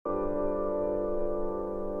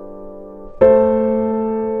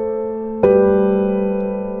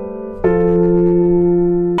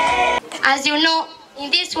No,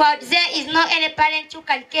 in this world there is no any parent who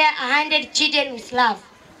can care 100 children with love.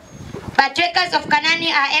 But workers of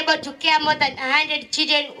Kanani are able to care more than 100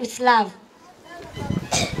 children with love.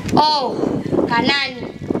 Oh,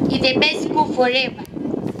 Kanani is the best school forever.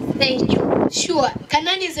 Thank you. Sure,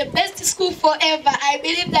 Kanani is the best school forever. I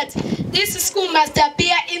believe that this school must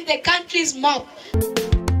appear in the country's map.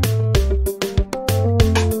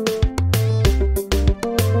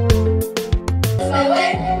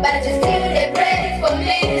 But you still the praise for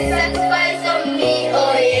me, sacrifice on me,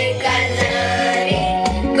 oh yeah,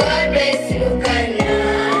 Kanani. God bless you,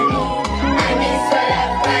 Kanani. Aingizwa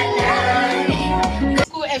Kanani.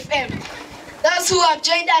 School FM. Those who have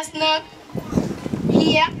joined us now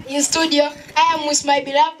here in studio, I am with my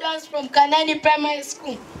beloved ones from Kanani Primary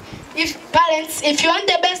School. Parents, if you want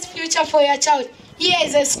the best future for your child, here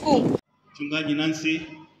is a school. Mchungaji Nancy,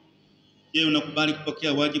 je, unakubali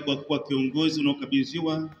kupokea wajibu wa kuwa kiongozi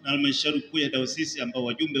unaokabidhiwa na halmashauri kuu ya Dayosisi ambao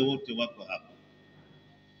wajumbe wote wako hapa?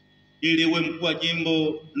 Ili uwe mkuu wa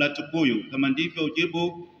jimbo la Tukuyu, kama ndivyo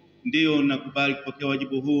ujibu, ndio nakubali kupokea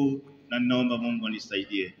wajibu huu na ninaomba Mungu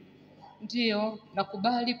anisaidie. Ndio,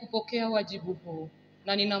 nakubali kupokea wajibu huu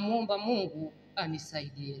na ninamuomba Mungu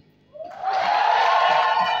anisaidie.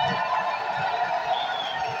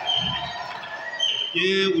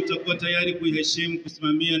 Je, utakuwa tayari kuiheshimu,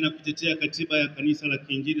 kusimamia na kutetea katiba ya Kanisa la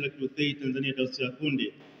Kiinjili la Kilutheri Tanzania Dayosisi ya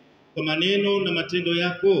Konde kwa maneno na matendo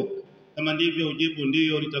yako? Kama ndivyo ujibu,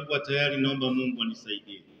 ndio nitakuwa tayari, naomba Mungu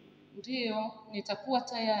anisaidie. Ndio, nitakuwa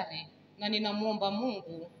tayari na ninamuomba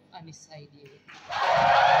Mungu anisaidie.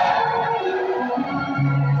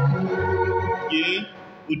 Je,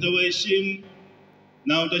 utawaheshimu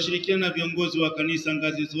na utashirikiana na viongozi wa kanisa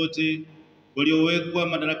ngazi zote waliowekwa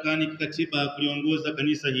madarakani kikatiba kuliongoza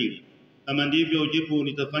kanisa hili? Kama ndivyo ujibu,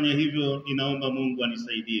 nitafanya hivyo, ninaomba Mungu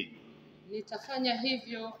anisaidie. Nitafanya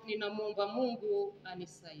hivyo, ninamuomba Mungu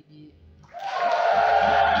anisaidie.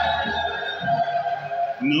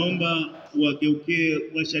 Naomba wageukie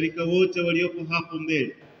washirika wote walioko hapo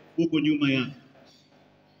mbele, huko nyuma yako.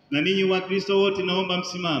 Na ninyi Wakristo wote naomba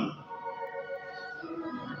msimame.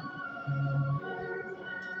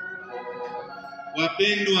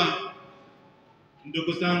 Wapendwa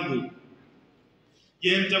ndugu zangu,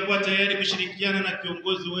 je, mtakuwa tayari kushirikiana na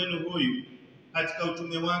kiongozi wenu huyu katika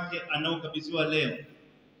utume wake anaokabidhiwa leo?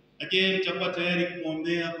 Je, mtakuwa tayari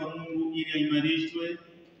kumwombea kwa Mungu ili aimarishwe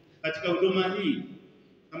katika huduma hii?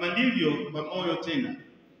 Kama ndivyo, kwa moyo tena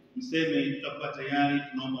mseme tutakuwa tayari,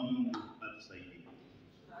 tunaomba Mungu atusaidie.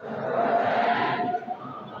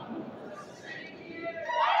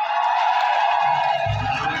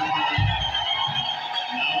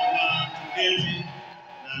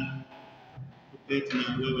 Kuketi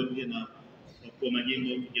na wewe pia na wakuu wa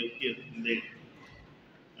majimbo kugeukia mbele.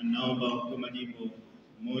 Naomba wakuu wa majimbo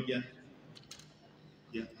mmoja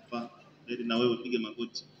ya hapa, na wewe upige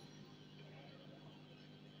magoti.